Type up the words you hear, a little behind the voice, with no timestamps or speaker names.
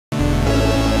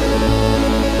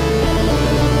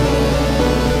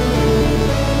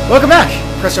Welcome back!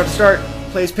 Press start to start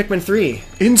plays Pikmin 3.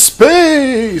 In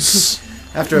space!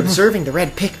 After observing the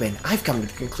red Pikmin, I've come to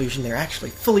the conclusion they're actually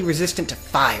fully resistant to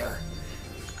fire.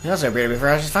 They also appear to be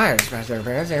ferocious fire. Surprise their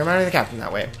appearance, they remind the captain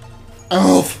that way.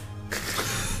 Alph!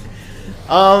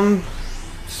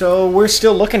 So we're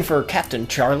still looking for Captain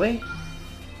Charlie.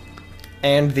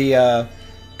 And the,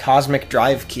 cosmic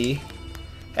drive key.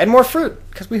 And more fruit,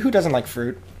 because who doesn't like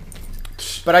fruit?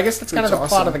 But I guess that's kind of the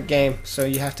plot of the game, so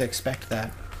you have to expect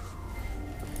that.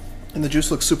 And the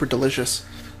juice looks super delicious.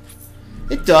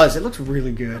 It does. It looks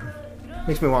really good.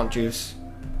 Makes me want juice.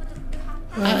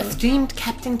 I've dreamed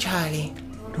Captain Charlie.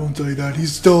 Don't say that.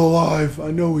 He's still alive.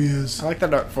 I know he is. I like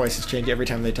that our voices change every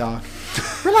time they talk.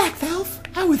 Relax, Alph.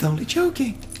 I was only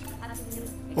joking.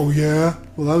 Oh, yeah?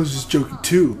 Well, I was just joking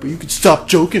too, but you can stop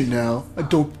joking now. I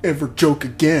don't ever joke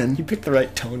again. You picked the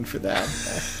right tone for that.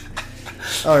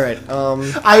 Alright,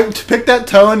 I picked that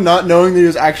tone not knowing that he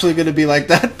was actually going to be like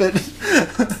that, but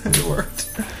it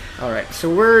worked. Alright, so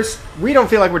we don't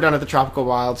feel like we're done at the Tropical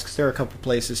Wilds, because there are a couple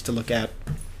places to look at.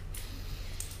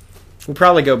 We'll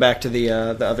probably go back to the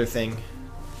other thing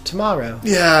tomorrow.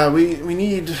 Yeah, we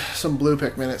need some blue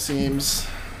Pikmin, it seems.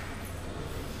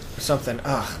 Or something.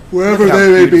 Ugh. Wherever look at how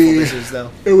they may beautiful be. This is,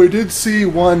 though. And we did see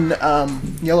one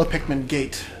yellow Pikmin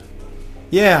gate.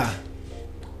 Yeah.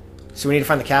 So we need to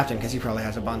find the captain, because he probably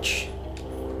has a bunch.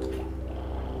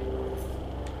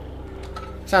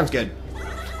 Sounds good.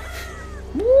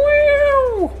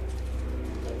 Woo!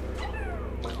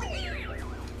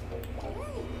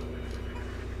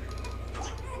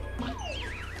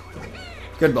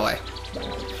 Good boy.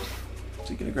 Is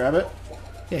he gonna grab it?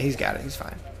 Yeah, he's got it. He's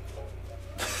fine.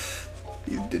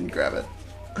 He didn't grab it.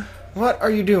 What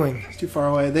are you doing? It's too far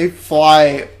away. They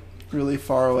fly really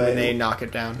far away. When they knock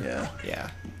it down? Yeah. Yeah.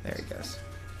 There he goes.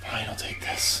 Fine, I'll take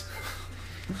this.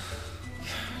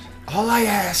 All I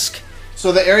ask.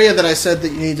 So the area that I said that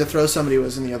you need to throw somebody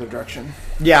was in the other direction.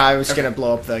 Yeah, I was gonna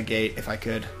blow up the gate if I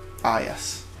could. Ah,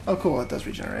 yes. Oh, cool. It does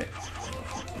regenerate.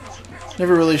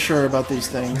 Never really sure about these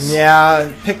things.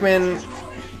 Yeah, Pikmin.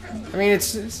 I mean,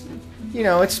 it's you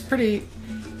know, it's pretty.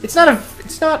 It's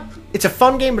a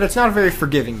fun game, but it's not a very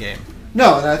forgiving game.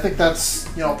 No, and I think that's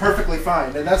perfectly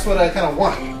fine, and that's what I kind of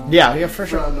want. Yeah, for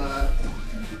sure.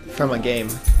 From a game.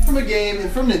 From a game,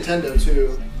 and from Nintendo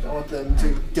too. I want them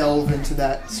to delve into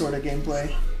that sort of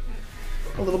gameplay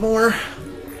a little more.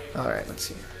 All right, let's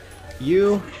see.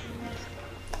 You.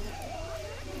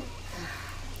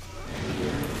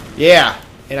 Yeah,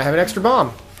 and I have an extra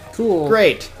bomb. Cool.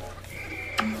 Great.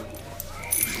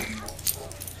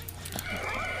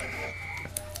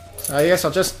 So I guess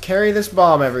I'll just carry this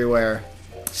bomb everywhere.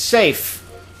 Safe.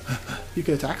 You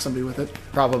could attack somebody with it.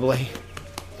 Probably.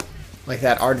 Like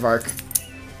that Aardvark.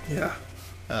 Yeah.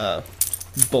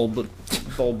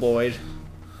 Bulboid.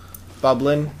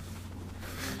 Bublin.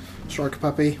 Shark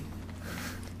puppy.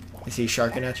 Is he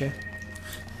sharking at you?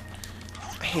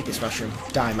 I hate this mushroom.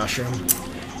 Die mushroom.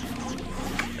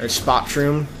 Or spot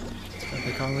shroom. That's what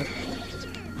they call it.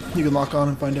 You can lock on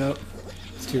and find out.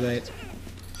 It's too late.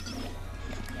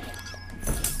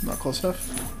 Not close enough.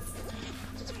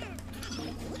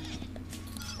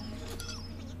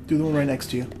 Do the one right next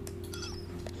to you.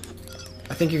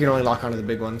 I think you can only lock onto the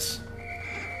big ones.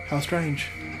 How strange.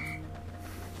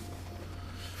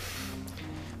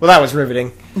 Well, that was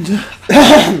riveting.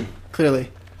 Clearly.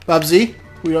 Bubsy,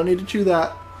 we don't need to chew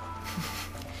that.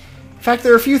 In fact,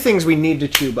 there are a few things we need to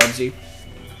chew, Bubsy.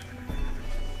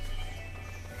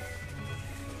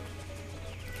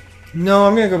 No,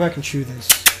 I'm gonna go back and chew this.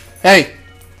 Hey!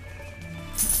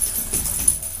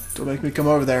 Don't make me come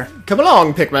over there. Come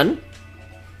along, Pikmin.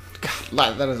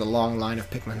 God, that is a long line of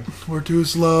Pikmin. We're too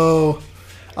slow.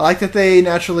 I like that they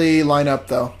naturally line up,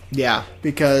 though. Yeah.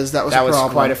 Because that was a problem. That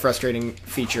was quite a frustrating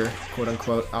feature,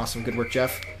 quote-unquote. Awesome. Good work,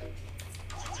 Jeff.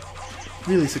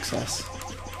 Really success.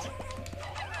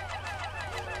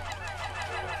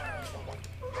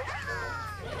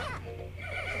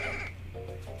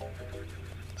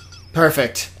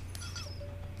 Perfect.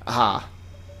 Aha.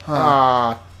 Huh.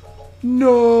 Ah.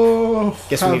 No.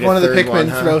 Guess we Have need one a of the third Pikmin one,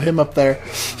 huh? throw him up there.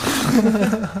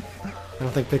 I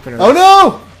don't think Pikmin are... Oh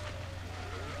no!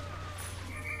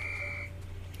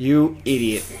 You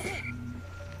idiot.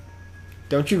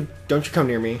 Don't you come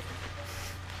near me.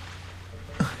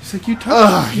 He's like, you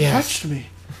touched yes. me.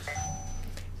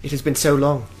 It has been so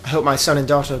long. I hope my son and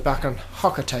daughter back on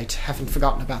Hockertite haven't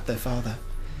forgotten about their father.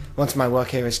 Once my work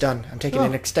here is done, I'm taking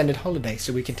an extended holiday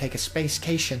so we can take a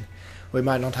spacecation. We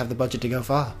might not have the budget to go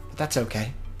far, but that's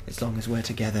okay, as long as we're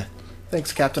together.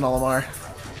 Thanks, Captain Olimar.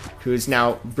 Who is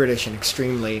now British and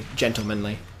extremely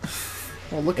gentlemanly.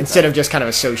 Well, look at Instead that. of just kind of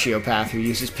a sociopath who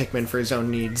uses Pikmin for his own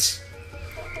needs.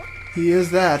 He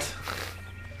is that.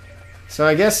 So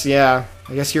I guess, yeah,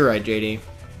 I guess you're right, JD.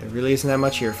 There really isn't that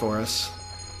much here for us.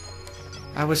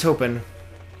 I was hoping.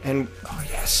 And, oh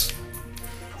yes.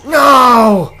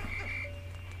 No!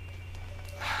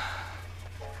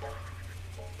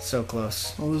 So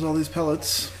close. Well, there's all these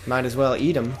pellets. Might as well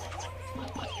eat them.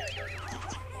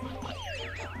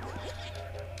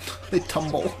 They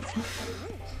tumble.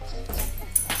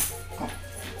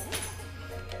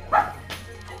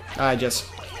 I just...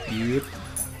 Yep.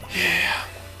 Yeah.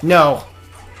 No!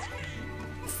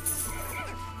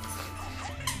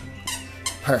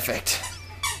 Perfect.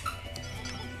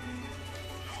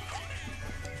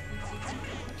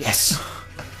 Yes!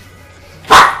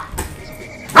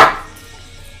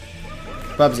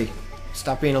 Bubsy,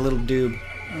 stop being a little doob.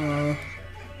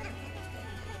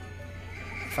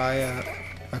 If I,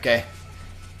 okay.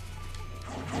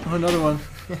 Oh, another one.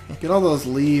 Get all those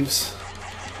leaves.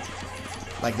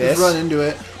 Like this? Just run into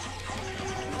it.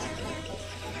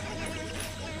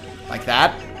 Like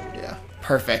that? Yeah.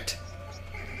 Perfect.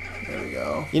 There we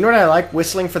go. You know what I like?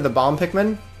 Whistling for the bomb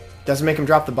Pikmin? Doesn't make him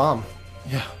drop the bomb.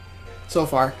 Yeah. So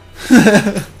far.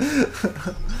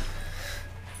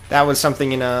 That was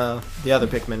something in the other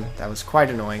Pikmin that was quite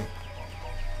annoying.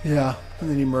 Yeah. And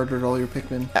then you murdered all your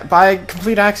Pikmin. By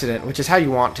complete accident, which is how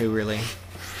you want to, really.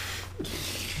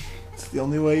 It's the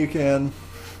only way you can.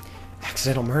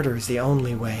 Accidental murder is the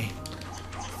only way.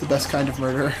 It's the best kind of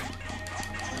murder.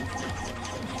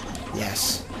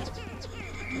 Yes.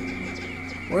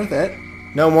 Worth it.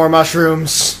 No more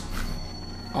mushrooms.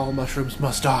 All mushrooms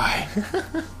must die.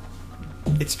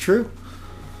 It's true.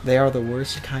 They are the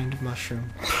worst kind of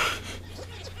mushroom.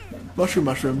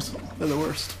 Mushrooms. They're the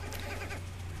worst.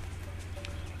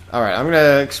 Alright, I'm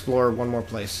gonna explore one more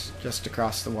place. Just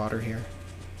across the water here.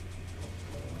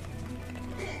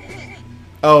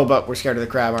 Oh, but we're scared of the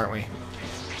crab, aren't we?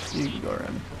 You can go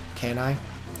around. Can I?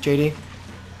 JD?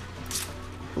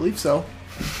 Believe so.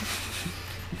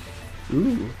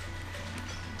 Ooh.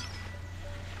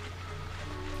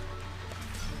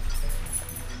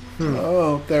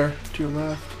 Oh, up there. To your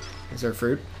left. Is there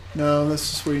fruit? No,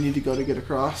 this is where you need to go to get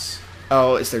across.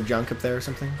 Oh, is there junk up there or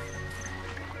something?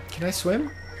 Can I swim?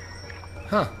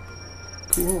 Huh.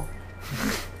 Cool.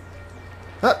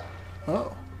 Huh.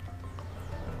 Oh.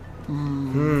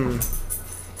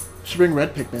 Should bring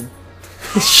red Pikmin.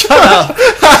 Shut up!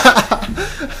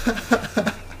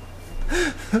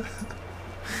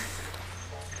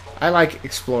 I like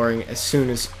exploring as soon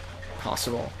as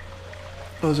possible.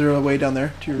 Oh, is there a way down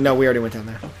there? To your... No, we already went down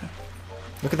there. Okay.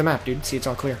 Look at the map, dude. See, it's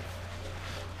all clear.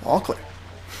 All clear.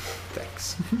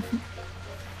 Thanks.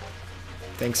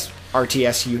 Thanks,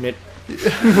 RTS unit.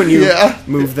 When you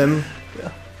move them.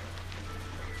 Yeah.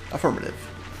 Affirmative.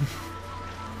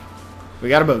 We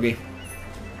got a bogey.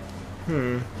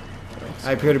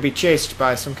 I appear to be chased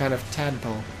by some kind of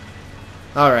tadpole.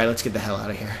 Alright, let's get the hell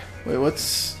out of here. Wait,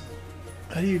 what's...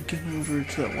 How do you get over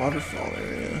to that waterfall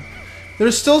area?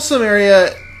 There's still some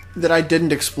area that I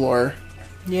didn't explore.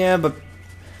 Yeah, but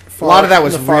a lot of that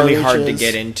was really hard to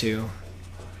get into.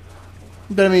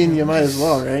 But I mean, you might as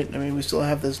well, right? I mean, we still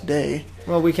have this day.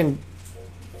 Well, we can...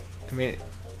 I mean...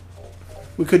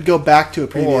 We could go back to a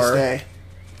previous day.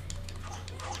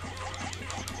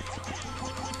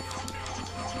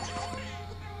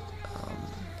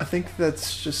 I think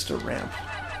that's just a ramp.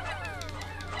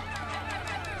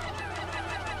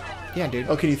 Yeah, dude.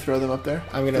 Oh, can you throw them up there?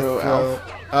 I'm gonna throw... Alph.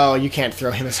 Oh, you can't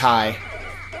throw him as high.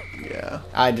 Yeah.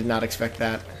 I did not expect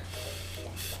that.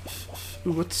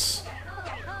 Ooh, what's...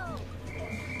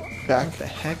 Back. What the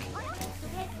heck?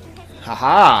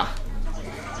 Haha!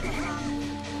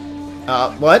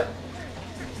 What?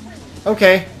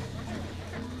 Okay.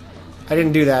 I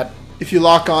didn't do that. If you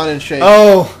lock on and shake...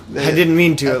 Oh! I didn't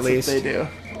mean to, at least. That's what they do.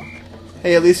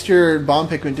 Hey, at least your bomb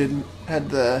Pikmin had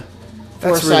the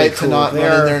That's foresight really cool. to not run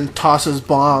in there and toss his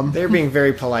bomb. They're being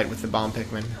very polite with the bomb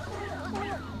Pikmin.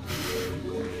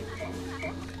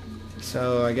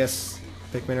 So, I guess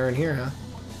Pikmin are in here, huh?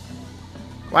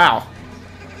 Wow.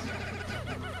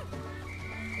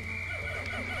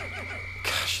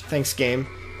 Gosh, thanks, game.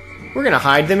 We're gonna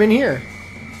hide them in here.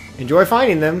 Enjoy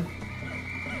finding them.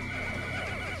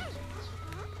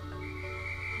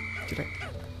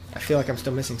 I feel like I'm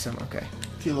still missing some. Okay.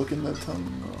 If you look in the tunnel...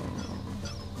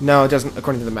 No, it doesn't,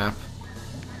 according to the map.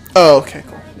 Oh, okay,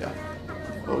 cool. Yeah.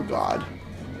 Oh, God.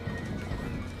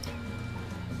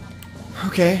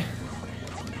 Okay.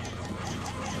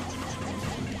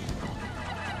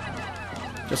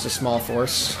 Just a small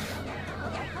force.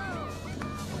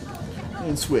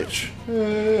 And switch.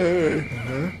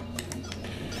 Hey.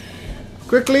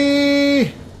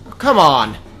 Quickly! Come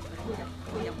on!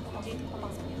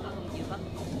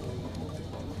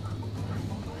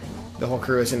 The whole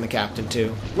crew is in the captain,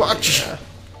 too. Watch!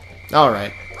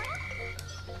 Alright.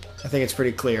 I think it's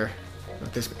pretty clear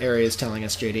what this area is telling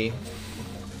us, JD.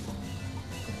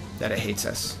 That it hates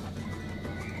us.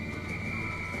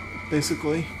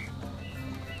 Basically.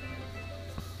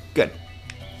 Good.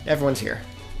 Everyone's here.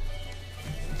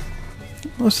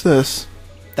 What's this?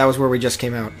 That was where we just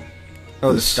came out.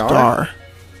 Oh, the star? Star.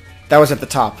 That was at the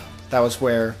top. That was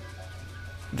where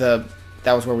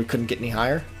we couldn't get any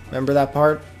higher. Remember that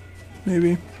part?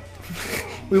 Maybe.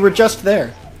 We were just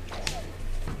there.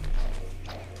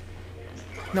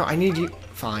 No, I need you.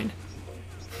 Fine.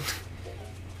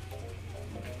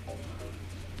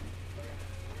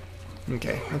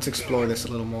 Okay, let's explore this a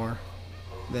little more.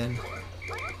 Then.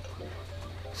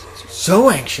 So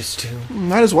anxious to.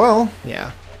 Might as well.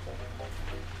 Yeah.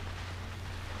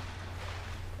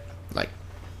 Like.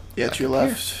 Yeah, to your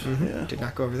left. Mm-hmm. Yeah. Did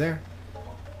not go over there.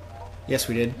 Yes,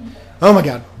 we did. Oh my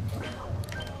god.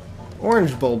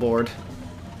 Orange bowl board.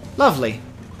 Lovely.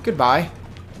 Goodbye.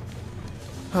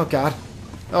 Oh god.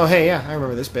 Oh hey, yeah, I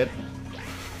remember this bit.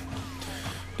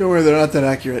 Don't worry, they're not that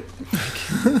accurate.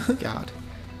 God.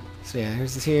 So yeah,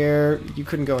 here's this here. You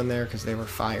couldn't go in there because they were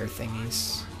fire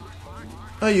thingies.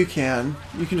 Oh, you can.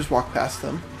 You can just walk past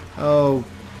them. Oh,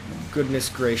 goodness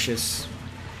gracious.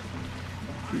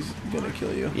 He's gonna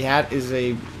kill you. Yeah, it is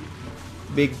a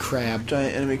big crab.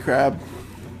 Giant enemy crab.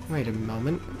 Wait a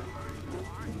moment.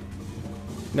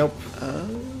 Nope.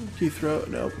 You throw...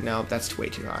 Nope. No, that's way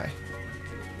too high.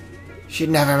 She'd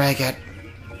never make it.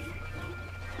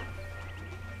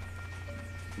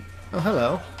 Oh,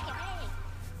 hello.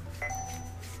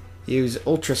 Use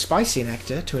ultra spicy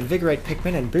nectar to invigorate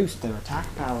Pikmin and boost their attack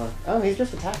power. Oh, he's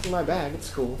just attacking my bag. It's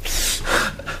cool.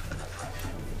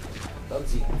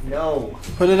 Bugsy, no.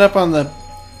 Put it up on the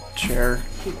chair.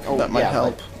 Oh, that might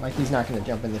help. Like he's not going to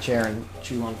jump in the chair and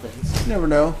chew on things. You never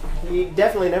know. He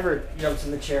definitely never jumps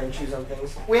in the chair and chews on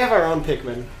things. We have our own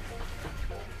Pikmin.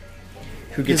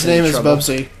 Who gets His name is trouble.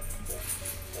 Bubsy.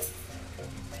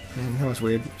 That was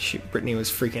weird. Brittany was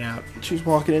freaking out. She was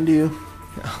walking into you.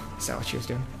 Oh, is that what she was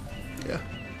doing? Yeah.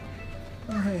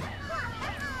 Oh, hey.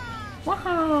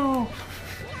 Wow!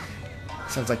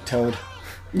 Sounds like Toad.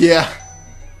 Yeah.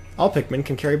 All Pikmin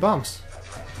can carry bombs.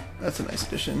 That's a nice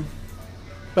addition.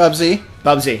 Bubsy.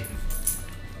 Bubsy.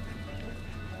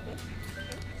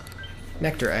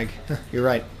 Nectar egg. Huh, you're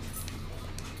right.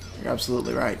 You're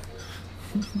absolutely right.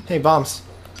 Hey, bombs.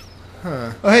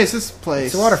 Huh. Oh, hey, it's this place.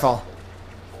 It's a waterfall.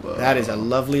 Whoa. That is a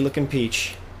lovely looking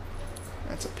peach.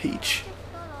 That's a peach.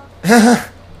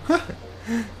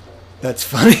 That's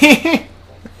funny.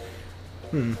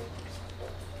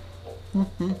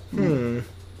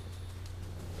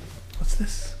 What's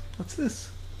this? What's this?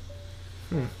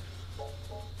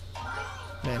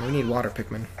 Man, we need water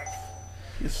Pikmin.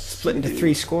 Yes, Split into we do.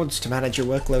 3 squads to manage your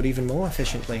workload even more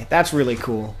efficiently. That's really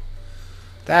cool.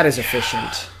 That is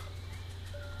efficient.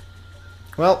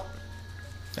 Well,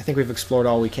 I think we've explored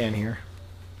all we can here.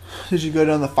 Did you go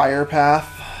down the fire path?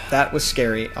 That was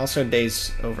scary. Also,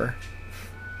 day's over.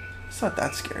 It's not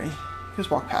that scary. You just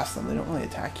walk past them. They don't really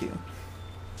attack you.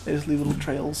 They just leave little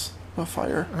trails of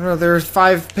fire. Oh no, there's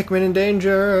 5 Pikmin in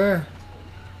danger.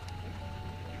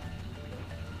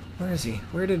 Where is he?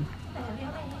 Where did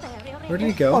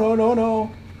he go? Oh, no, no,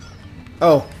 no.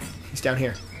 Oh, he's down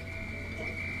here.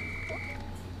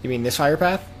 You mean this fire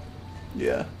path?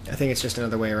 Yeah. I think it's just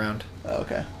another way around. Oh,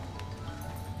 okay.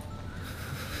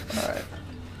 Alright.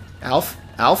 Alph?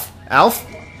 Alph? Alph?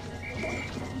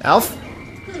 Alph?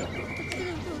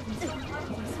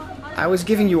 I was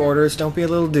giving you orders, don't be a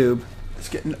little doob. It's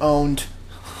getting owned.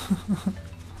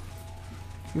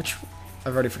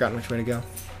 I've already forgotten which way to go.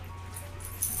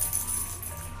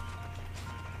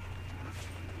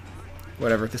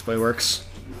 Whatever, this way works.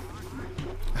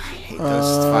 I hate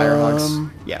those fire hogs.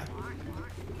 Yeah.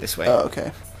 This way. Oh,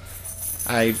 okay.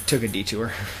 I took a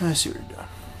detour. I see what you're doing.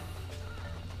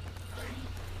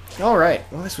 Alright,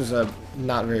 well this was a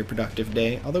not very productive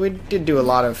day, although we did do a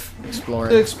lot of exploring.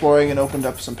 Did exploring and opened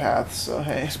up some paths, so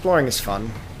hey. Exploring is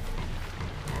fun.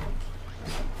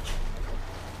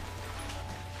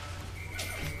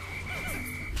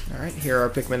 Alright, here are our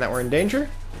Pikmin that were in danger.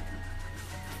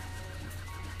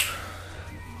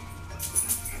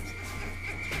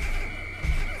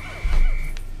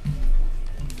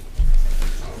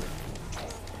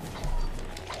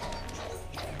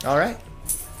 Alright,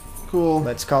 Cool.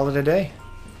 let's call it a day.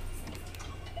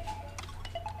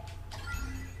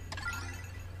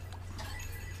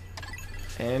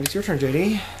 And it's your turn,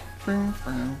 JD.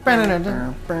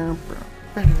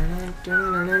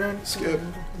 Skip.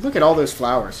 Look at all those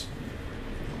flowers.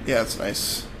 Yeah, it's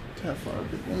nice to have flower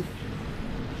Pikmin.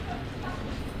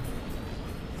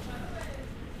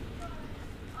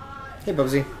 Hey,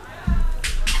 Bubsy.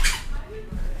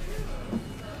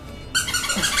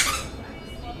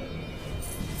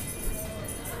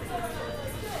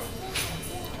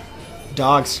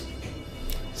 Dogs.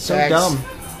 So Thanks. dumb.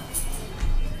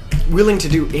 Willing to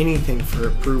do anything for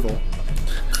approval.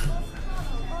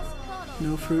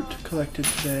 No fruit collected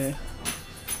today.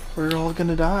 We're all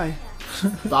gonna die.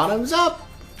 Bottoms up!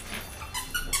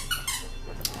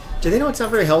 Do they know it's not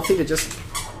very healthy to just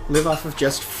live off of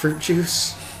just fruit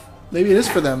juice? Maybe it is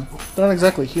for them. They're not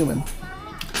exactly human.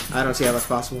 I don't see how that's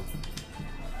possible.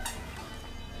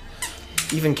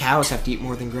 Even cows have to eat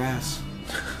more than grass.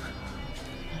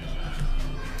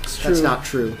 That's true. not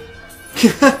true.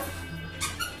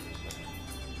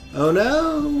 Oh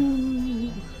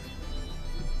no!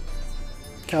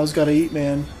 Cows gotta eat,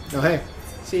 man. Oh hey,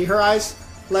 see her eyes?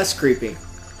 Less creepy.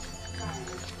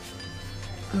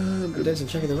 Evidence and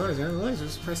checking the eyes. Her legs are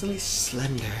surprisingly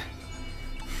slender.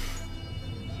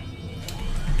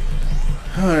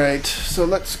 Alright, so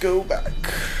let's go back.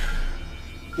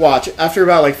 Watch, after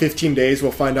about like 15 days,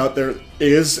 we'll find out there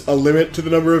is a limit to the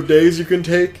number of days you can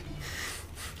take.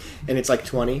 And it's like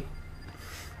 20.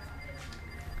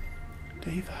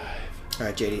 Day 5.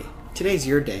 Alright, JD. Today's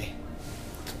your day.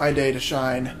 It's my day to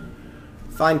shine.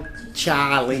 Find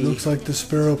Charlie. It looks like the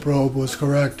Sparrow probe was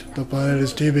correct. The planet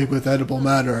is teeming with edible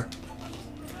matter.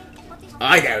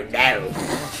 I don't know.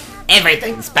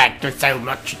 Everything's packed with so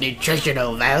much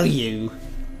nutritional value.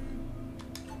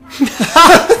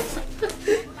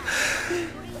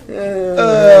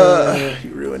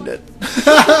 You ruined it.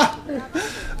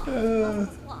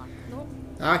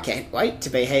 I can't wait to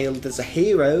be hailed as a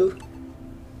hero.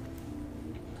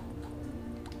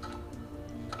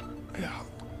 Yeah.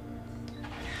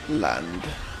 Land.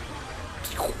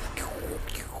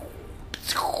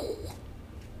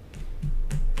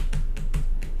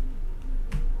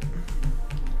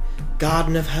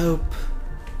 Garden of Hope.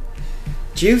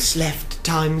 Juice left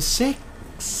times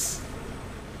 6.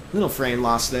 Little frame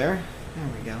loss there. There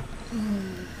we go.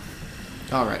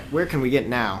 Alright, where can we get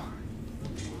now?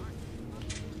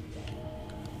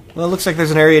 Well, it looks like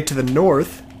there's an area to the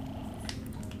north.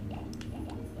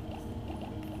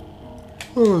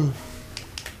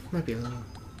 Might be a little...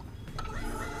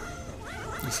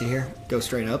 You see here? Go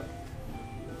straight up.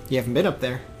 You haven't been up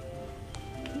there.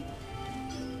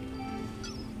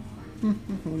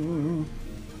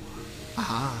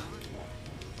 Aha.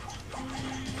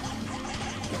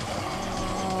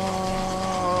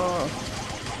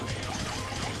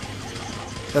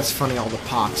 That's funny, all the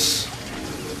pots.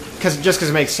 Just because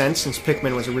it makes sense, since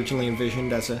Pikmin was originally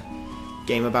envisioned as a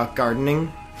game about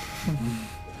gardening.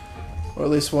 Or at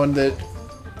least one that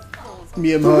Picking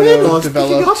Miyamoto up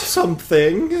developed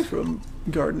something. from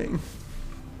gardening.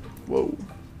 Whoa.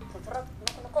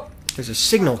 There's a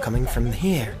signal coming from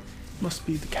here. Must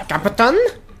be the captain. Capitan?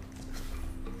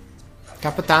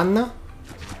 Capitana?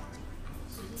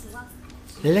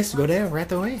 Let's go there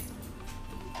right away.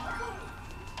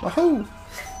 Wahoo!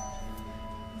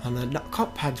 On the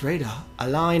pad's radar,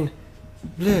 align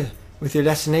bleu with your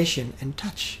destination and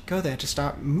touch. Go there to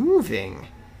start moving.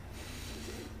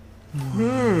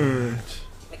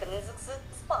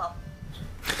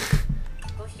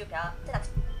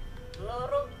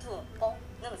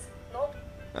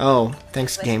 Oh,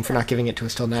 thanks game for not giving it to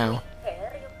us till now.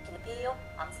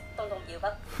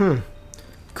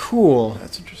 Cool.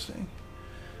 That's interesting.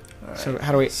 All So right,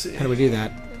 how do we let's see. do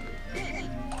that?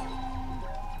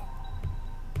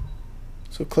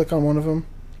 So click on one of them,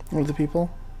 one of the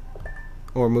people.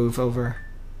 Or move over.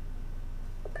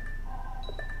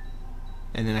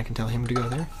 And then I can tell him to go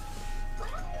there.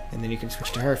 And then you can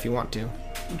switch to her if you want to.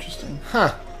 Interesting.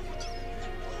 Huh.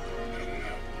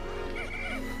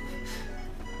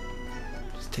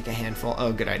 Just take a handful.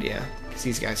 Oh, good idea. Because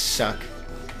these guys suck.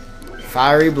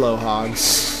 Fiery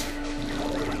blowhogs.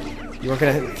 You weren't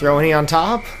gonna throw any on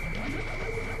top?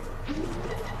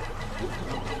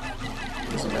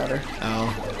 Doesn't matter.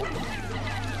 Oh.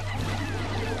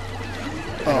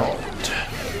 Oh.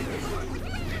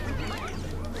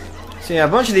 So yeah, a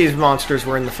bunch of these monsters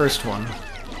were in the first one.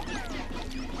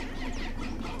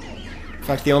 In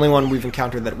fact, the only one we've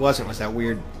encountered that wasn't was that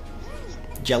weird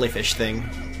jellyfish thing.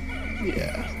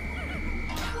 Yeah.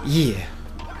 Yeah.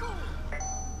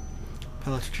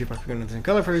 Pellets tree bark going to the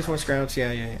color produce more scraps.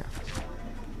 Yeah.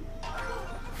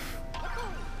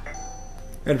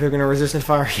 Red pig gonna resistant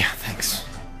fire. Yeah, thanks,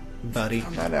 buddy.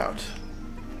 I'm not out.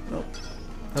 Nope.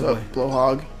 What's Oh up, boy.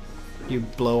 blowhog? You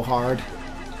blow hard.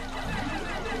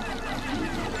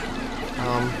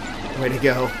 Way to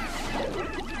go.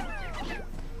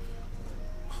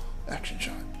 Action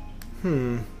shot.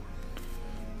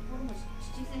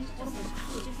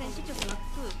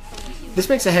 This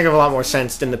makes a heck of a lot more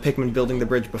sense than the Pikmin building the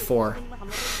bridge before.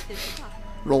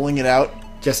 Rolling it out.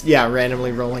 Just, yeah,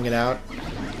 randomly rolling it out.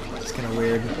 It's kind of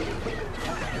weird.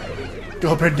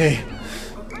 Go, Brittany.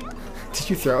 Did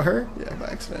you throw her? Yeah, by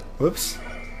accident. Whoops.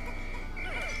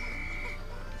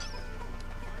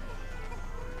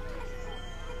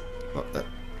 Oh,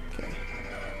 Okay.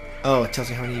 oh, it tells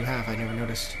you how many you have. I never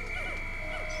noticed.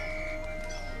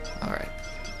 Alright.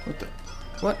 What the?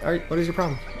 What is your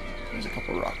problem? There's a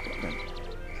couple rock Pikmin.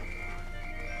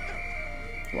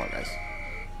 Come on, guys.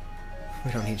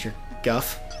 We don't need your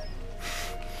guff.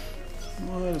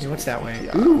 What is What's that way?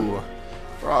 Yeah. Ooh.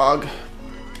 Frog.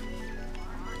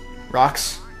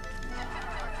 Rocks.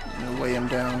 I'm gonna weigh him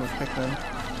down with Pikmin.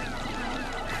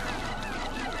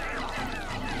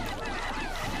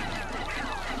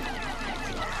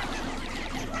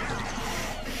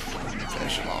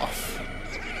 Finish him off.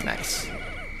 Nice.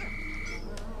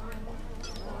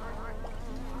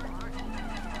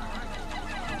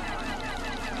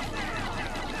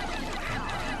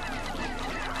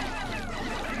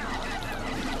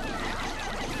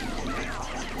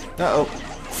 Uh-oh.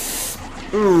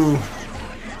 Ooh.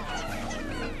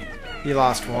 You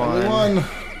lost one. Only one.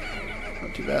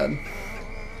 Not too bad.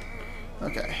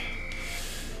 Okay.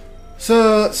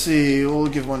 So, let's see. We'll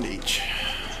give one to each.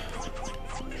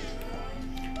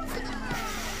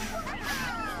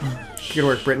 Good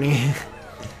work, Brittany.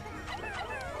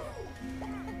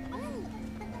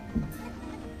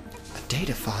 A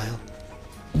data file?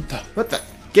 What the?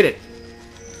 Get it.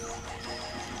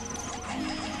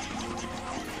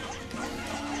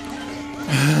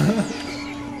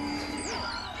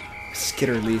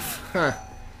 Skitter leaf. Huh.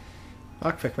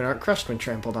 Rock Pikmin aren't crushed when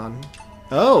trampled on.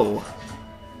 Oh!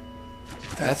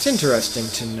 That's interesting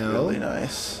to know. Really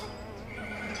nice.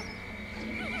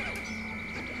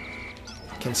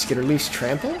 Can skitter leaves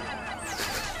trample?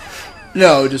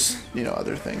 No, just, you know,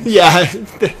 other things. Yeah,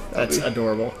 that's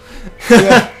adorable.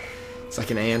 Yeah. It's like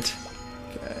an ant.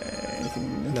 Okay,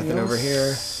 anything Nothing over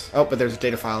else? here. Oh, but there's a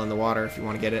data file in the water if you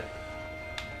want to get it.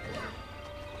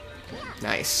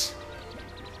 Nice.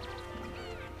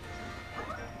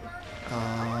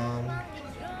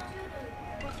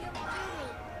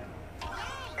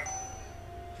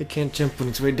 It can't jump when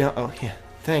it's way down. Oh, yeah.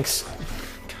 Thanks.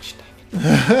 Gosh dang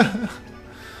it.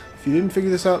 If you didn't figure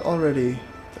this out already,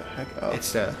 the heck up.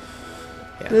 It's, yeah.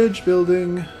 Bridge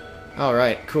building.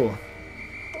 Alright, cool.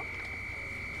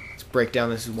 Let's break down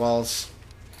these walls.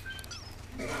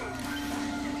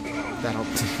 That'll...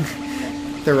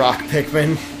 the rock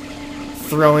Pikmin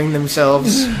throwing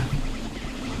themselves.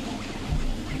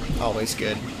 Always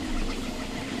good.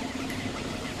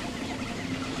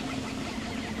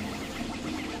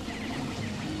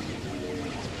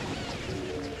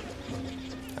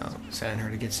 Oh, sending her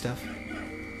to get stuff.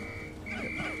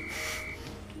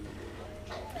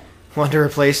 Want to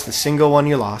replace the single one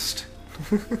you lost.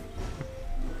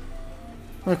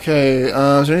 Okay,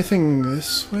 is there anything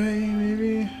this way,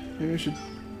 maybe? Maybe we should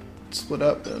split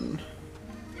up and...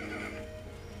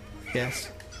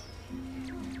 Yes.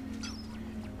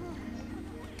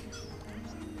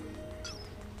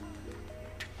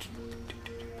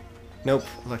 Nope,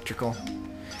 electrical.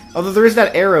 Although there is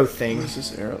that arrow thing. What is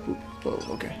this arrow? Oop,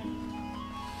 whoa, okay.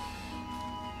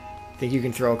 Think you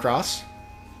can throw across?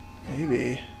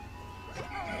 Maybe.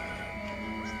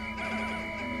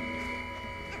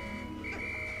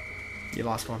 You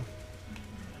lost one.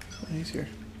 He's here.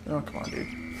 Oh, come on, dude.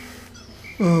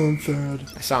 Oh, I'm sad.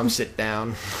 I saw him sit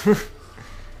down.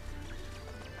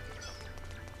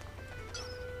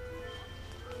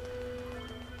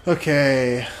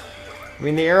 Okay. I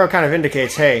mean, the arrow kind of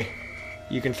indicates, hey,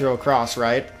 you can throw across,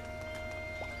 right?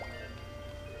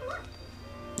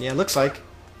 Yeah, looks like.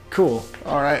 Cool.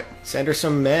 Alright. Send her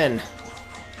some men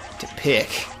to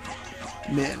pick.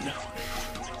 Men.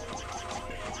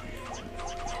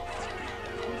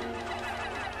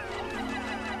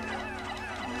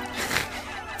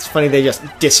 It's funny they just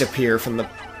disappear from the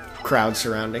crowd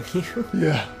surrounding you.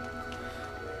 Yeah.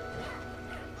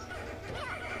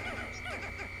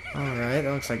 Alright,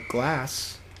 that looks like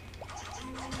glass.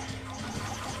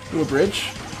 Ooh, a bridge?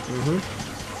 Mm-hmm.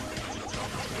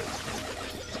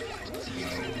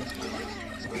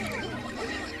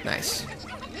 Nice.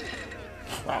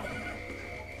 Wow.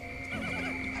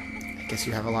 I guess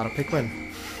you have a lot of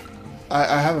Pikmin.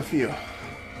 I have a few.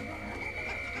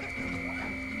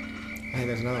 Hey,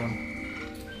 there's another one.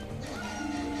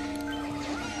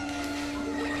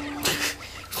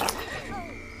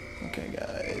 Okay,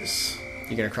 guys.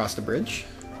 You gonna cross the bridge?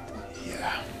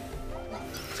 Yeah.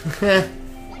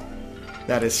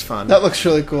 That is fun. That looks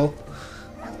really cool.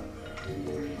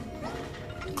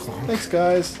 Clonk. Thanks,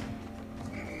 guys.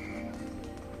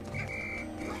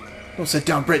 Don't sit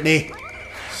down, Brittany.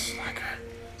 Slacker.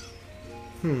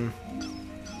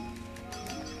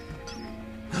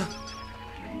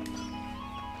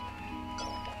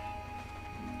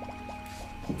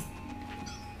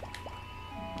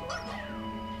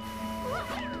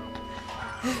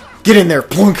 Get in there,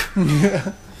 plunk!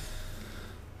 Red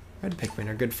Pikmin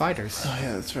are good fighters. Oh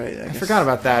yeah, that's right. I forgot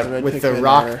about that red with the Pikmin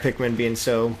rock are- Pikmin being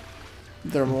so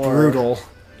They're more brutal.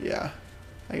 Yeah.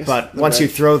 I guess But the once you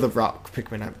red- throw the rock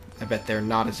Pikmin, I bet they're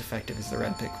not as effective as the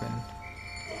red Pikmin.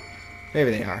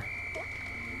 Maybe they are.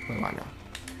 What do I know?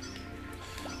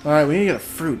 Alright, we need to get a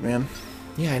fruit, man.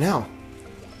 Yeah, I know.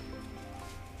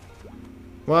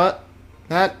 What?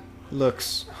 That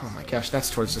looks... Oh my gosh, that's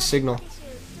towards the signal.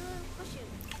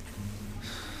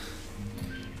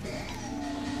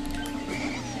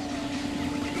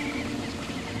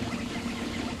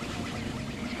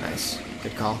 Nice.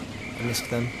 Good call. I missed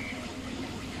them.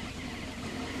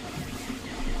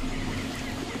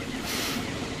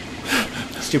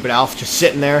 Stupid Alph just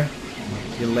sitting there.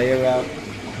 You layer out.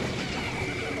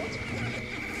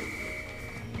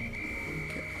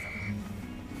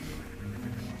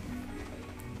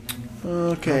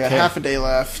 Okay, a Okay. half a day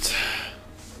left.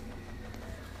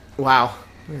 Wow.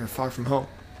 We are far from home.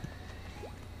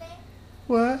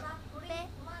 What?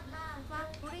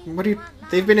 What do you...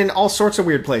 They've been in all sorts of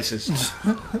weird places.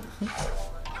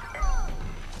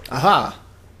 Aha!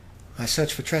 My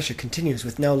search for treasure continues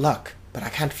with no luck, but I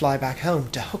can't fly back home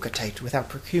to Hocotate without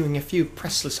procuring a few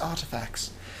priceless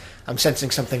artifacts. I'm sensing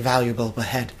something valuable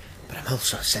ahead, but I'm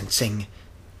also sensing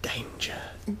danger.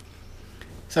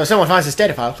 So if someone finds this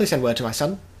data file, please send word to my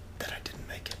son that I didn't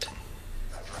make it.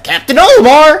 Captain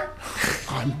Omar!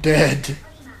 I'm dead.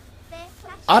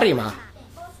 Arima.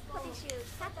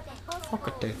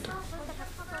 Hocotate.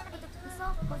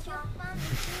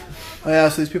 Oh yeah,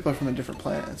 so these people are from a different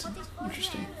planet. That's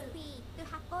interesting.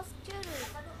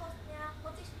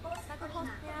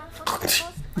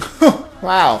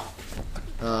 Wow.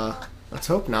 Let's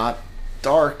hope not.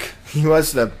 Dark. He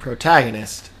was the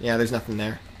protagonist. Yeah, there's nothing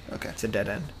there. Okay. It's a dead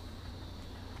end.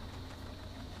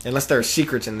 Unless there are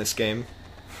secrets in this game.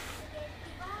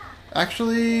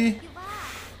 Actually,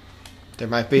 There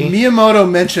might be. Miyamoto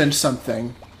mentioned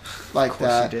something like Of course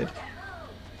that. he did.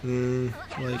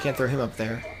 Well, you can't throw him up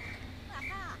there.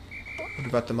 What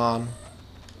about the mom?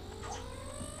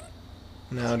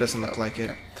 No, it doesn't look like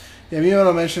it. Yeah,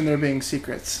 Miyamoto mentioned there being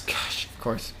secrets. Gosh, of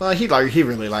course. Well, he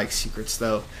really likes secrets,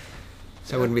 though.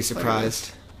 So I wouldn't be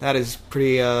surprised. That is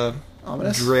pretty,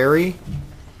 Ominous. dreary.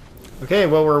 Okay,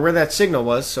 well, we're where that signal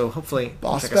was, so hopefully...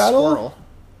 Boss looks like battle? A squirrel.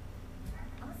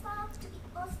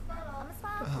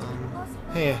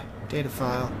 Hey, data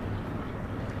file.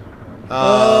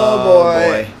 Oh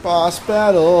boy. Boss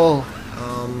battle.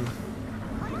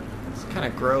 It's kind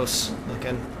of gross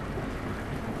looking.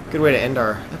 Good way to end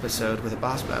our episode with a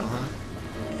boss battle, huh?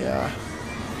 Yeah.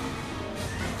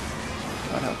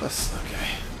 God help us.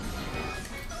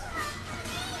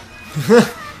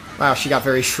 Okay. Wow, she got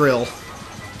very shrill.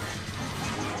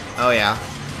 Oh yeah.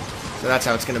 So that's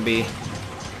how it's gonna be.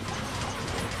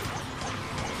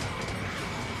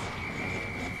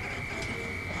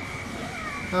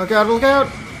 Oh god, look out!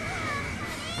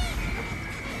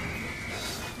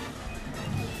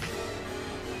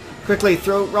 Quickly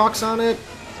throw rocks on it.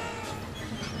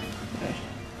 Okay.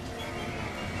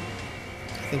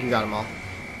 I think you got them all.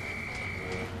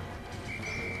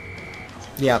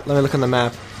 Yeah, let me look on the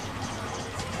map.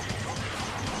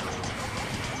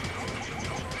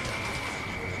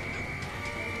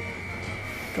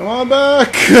 Come on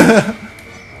back.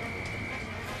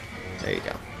 There you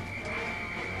go.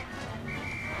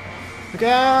 Look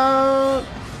out!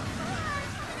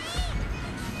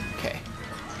 Okay.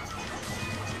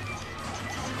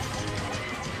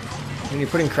 When you're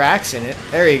putting cracks in it,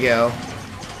 there you go.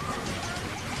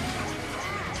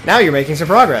 Now you're making some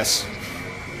progress.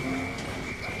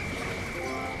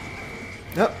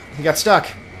 Nope, he got stuck.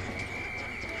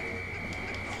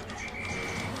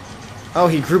 Oh,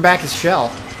 he grew back his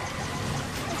shell.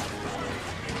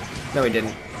 No, he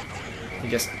didn't. He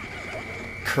just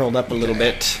curled up a little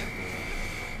bit.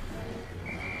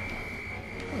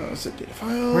 Oh, is it data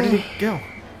file? Where did he go?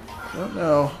 I don't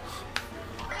know.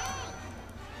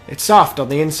 It's soft on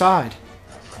the inside.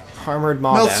 Armored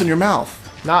Maw. Melts in your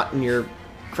mouth. Not in your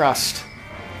crust.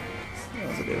 That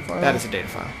was a data file. That is a data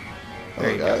file.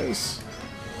 There you go. Guys.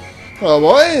 Well,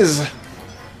 boys.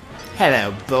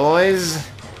 Hello, boys.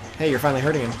 Hey, you're finally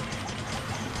hurting him.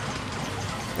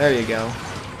 There you go.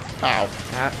 Ow.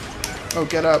 That. Oh,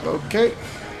 get up. Okay.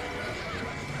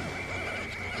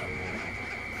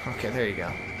 Okay, there you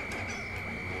go.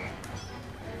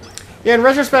 Yeah, in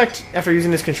retrospect, after using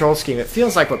this control scheme, it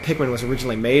feels like what Pikmin was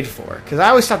originally made for. Because I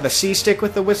always thought the C-stick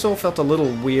with the whistle felt a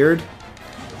little weird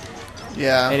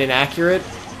Yeah. and inaccurate.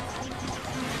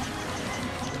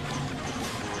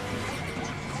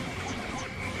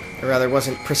 Or rather,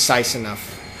 wasn't precise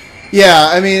enough. Yeah,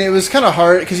 I mean, it was kind of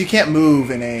hard, because you can't move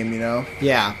and aim, you know?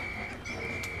 Yeah.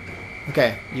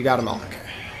 Okay, you got them all.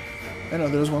 I know,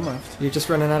 there's one left. You're just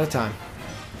running out of time.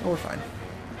 Oh, we're fine.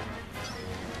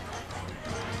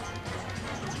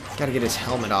 Gotta get his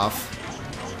helmet off.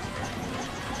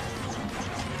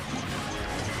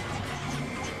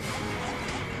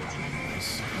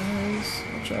 Nice.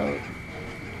 Watch out.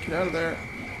 Get out of there.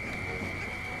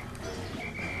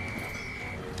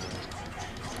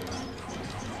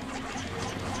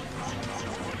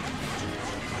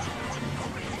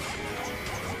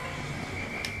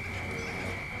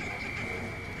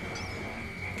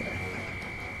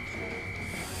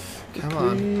 Come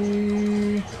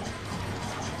on.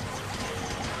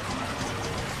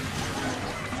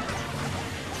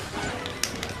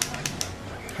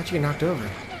 How'd you get knocked over?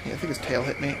 Yeah, I think his tail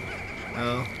hit me.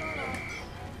 Oh.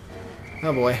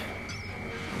 Oh boy.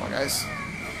 Come on, guys.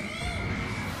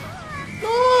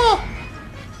 Oh!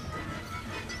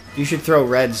 You should throw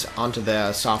reds onto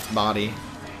the soft body.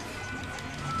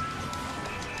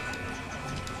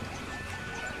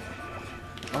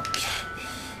 Okay.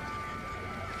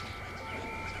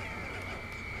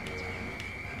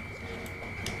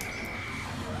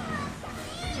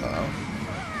 Uh-oh.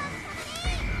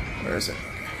 Where is it?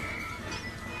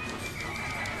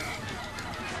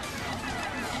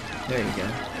 There you go.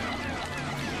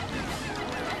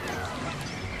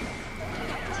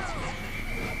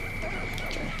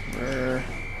 Where?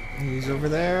 He's over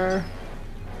there.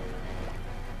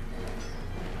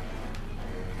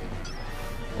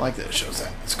 I like that it shows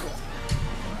that. It's cool.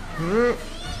 Oh.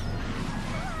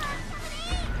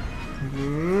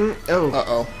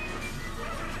 Uh-oh.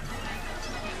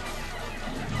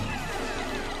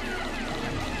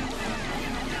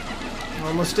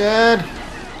 Almost dead.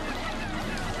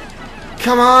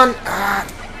 Come on. Ah.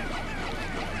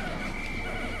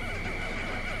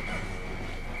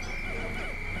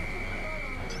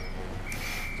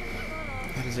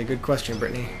 That is a good question,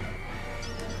 Brittany.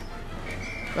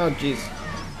 Oh, jeez.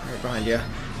 Right behind you.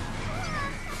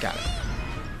 Got it.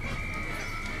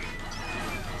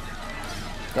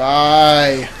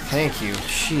 Die. Thank you.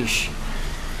 Sheesh.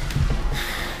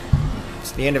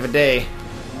 It's the end of a day.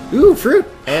 Ooh, fruit!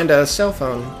 And a cell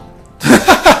phone.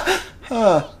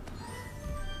 Huh.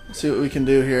 Let's see what we can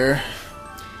do here.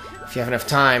 If you have enough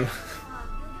time.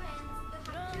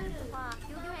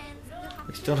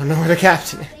 We still don't know where the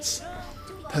captain is.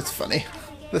 That's funny.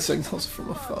 The signal's from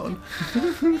a phone.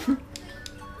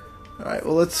 Alright,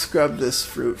 well, let's grab this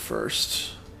fruit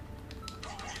first.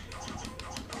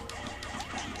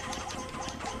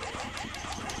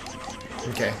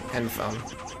 Okay, and phone.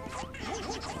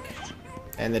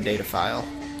 And the data file.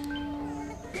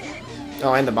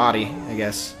 Oh, and the body, I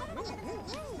guess.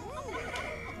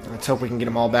 Let's hope we can get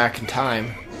them all back in time.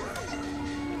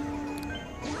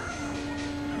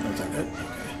 Is that it? Okay.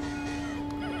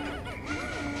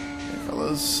 Hey,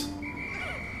 fellas.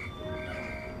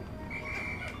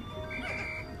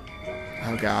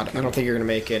 Oh god, I don't think you're gonna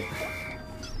make it.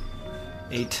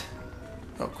 8.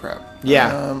 Oh, crap.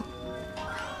 Yeah.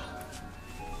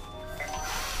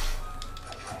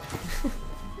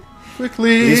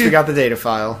 Quickly! At least we got the data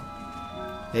file.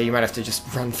 Yeah, you might have to just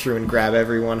run through and grab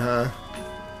everyone, huh?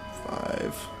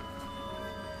 5.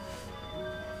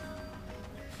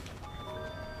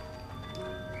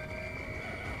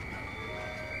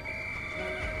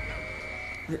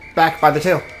 Back by the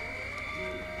tail.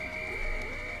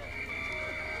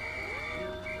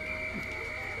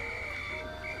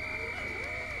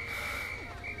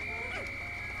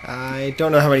 I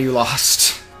don't know how many you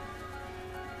lost.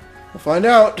 We'll find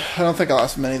out. I don't think I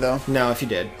lost many, though. No, if you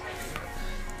did.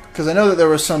 Because I know that there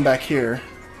was some back here.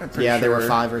 I'm pretty Yeah, there were sure.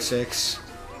 5 or 6.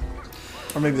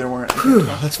 Or maybe there weren't. Whew,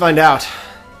 let's find out.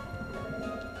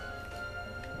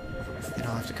 Then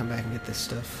I'll have to come back and get this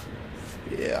stuff.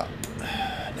 Yeah.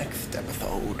 Next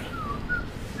episode.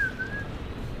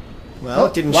 Well, Oh,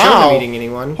 it didn't wow. show them eating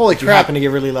anyone. Holy Did you crap. happen to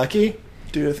get really lucky?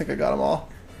 Dude, I think I got them all.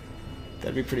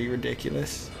 That'd be pretty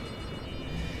ridiculous.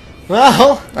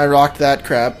 Well, I rocked that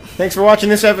crap. thanks for watching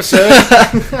this episode.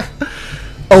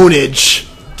 Ownage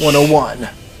 101.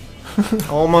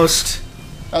 Almost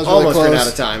That was really ran close. out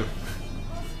of time.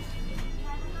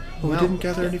 Well, we Well, didn't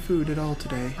gather any food at all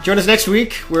today. Join us next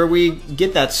week where we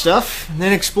get that stuff and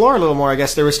then explore a little more. I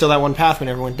guess there was still that one path we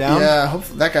never went down. Yeah,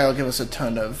 hopefully that guy will give us a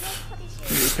ton of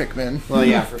new Pikmin. Well,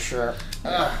 yeah, for sure.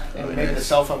 And maybe the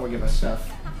cell phone will give us stuff.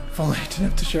 If only I didn't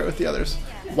have to share it with the others.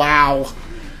 Wow.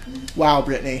 Wow,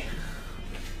 Brittany.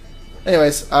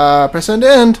 Anyways, press end to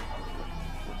end.